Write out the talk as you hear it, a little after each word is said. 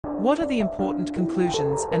What are the important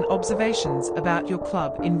conclusions and observations about your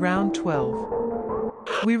club in round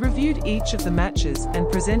 12? We reviewed each of the matches and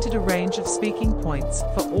presented a range of speaking points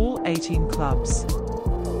for all 18 clubs.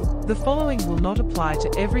 The following will not apply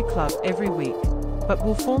to every club every week, but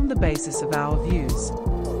will form the basis of our views.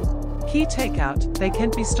 Key takeout, they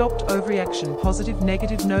can't be stopped. Overreaction Positive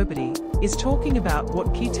Negative Nobody is talking about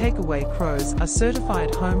what key takeaway Crows are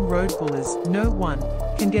certified home road bullies. No one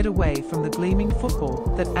can get away from the gleaming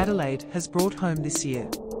football that Adelaide has brought home this year.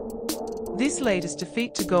 This latest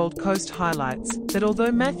defeat to Gold Coast highlights that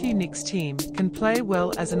although Matthew Nick's team can play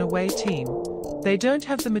well as an away team, they don't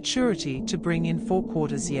have the maturity to bring in 4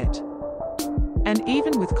 quarters yet. And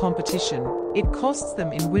even with competition, it costs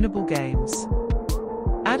them in winnable games.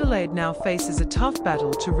 Adelaide now faces a tough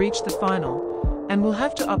battle to reach the final, and will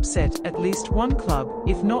have to upset at least one club,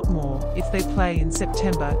 if not more, if they play in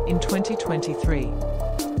September in 2023.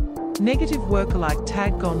 Negative work-alike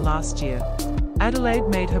tag gone last year. Adelaide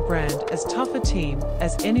made her brand as tough a team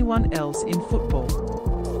as anyone else in football.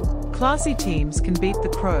 Classy teams can beat the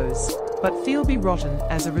Crows, but feel be rotten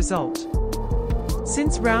as a result.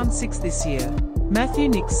 Since round 6 this year, Matthew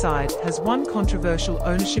Nick's side has won controversial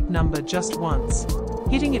ownership number just once,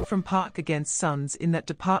 hitting it from park against Suns in that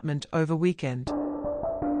department over weekend.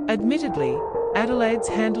 Admittedly, Adelaide's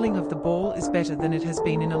handling of the ball is better than it has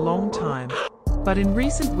been in a long time, but in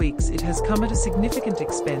recent weeks it has come at a significant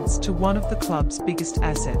expense to one of the club's biggest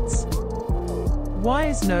assets. Why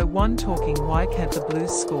is no one talking? Why can't the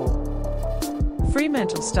Blues score?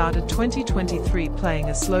 Fremantle started 2023 playing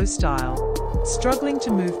a slow style, struggling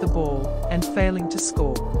to move the ball and failing to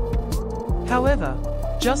score. However,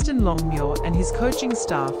 Justin Longmuir and his coaching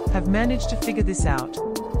staff have managed to figure this out,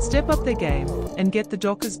 step up their game, and get the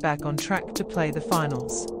Dockers back on track to play the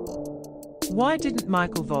finals. Why didn't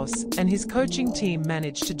Michael Voss and his coaching team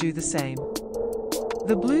manage to do the same?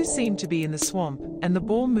 The Blues seem to be in the swamp, and the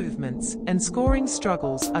ball movements and scoring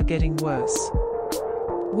struggles are getting worse.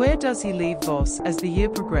 Where does he leave Voss as the year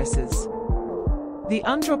progresses? The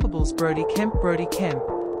Undroppables Brodie Kemp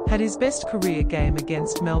had his best career game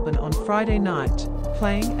against Melbourne on Friday night,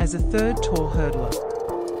 playing as a third tall hurdler.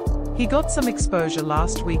 He got some exposure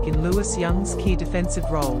last week in Lewis Young's key defensive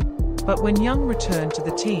role, but when Young returned to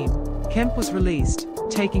the team, Kemp was released,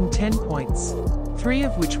 taking 10 points, 3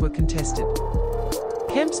 of which were contested.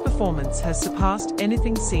 Kemp's performance has surpassed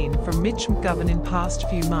anything seen from Mitch McGovern in past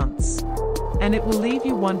few months, and it will leave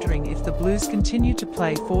you wondering if the Blues continue to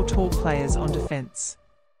play 4 tall players on defence.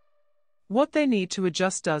 What they need to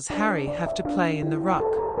adjust. Does Harry have to play in the ruck?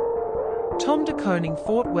 Tom de Koning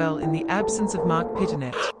fought well in the absence of Marc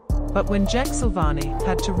Pittonet, but when Jack Silvagni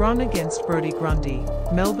had to run against Brodie Grundy,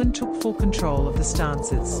 Melbourne took full control of the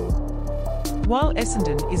stances. While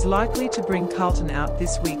Essendon is likely to bring Carlton out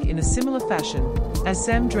this week in a similar fashion as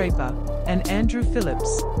Sam Draper and Andrew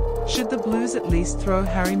Phillips, should the Blues at least throw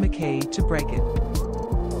Harry McKay to break it?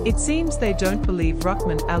 It seems they don't believe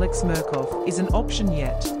ruckman Alex Mirkov is an option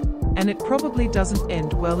yet, and it probably doesn't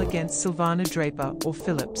end well against Silvagni Draper or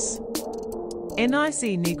Phillips.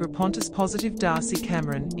 Negrepontis positive Darcy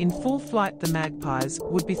Cameron in full flight. The Magpies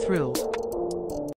would be thrilled.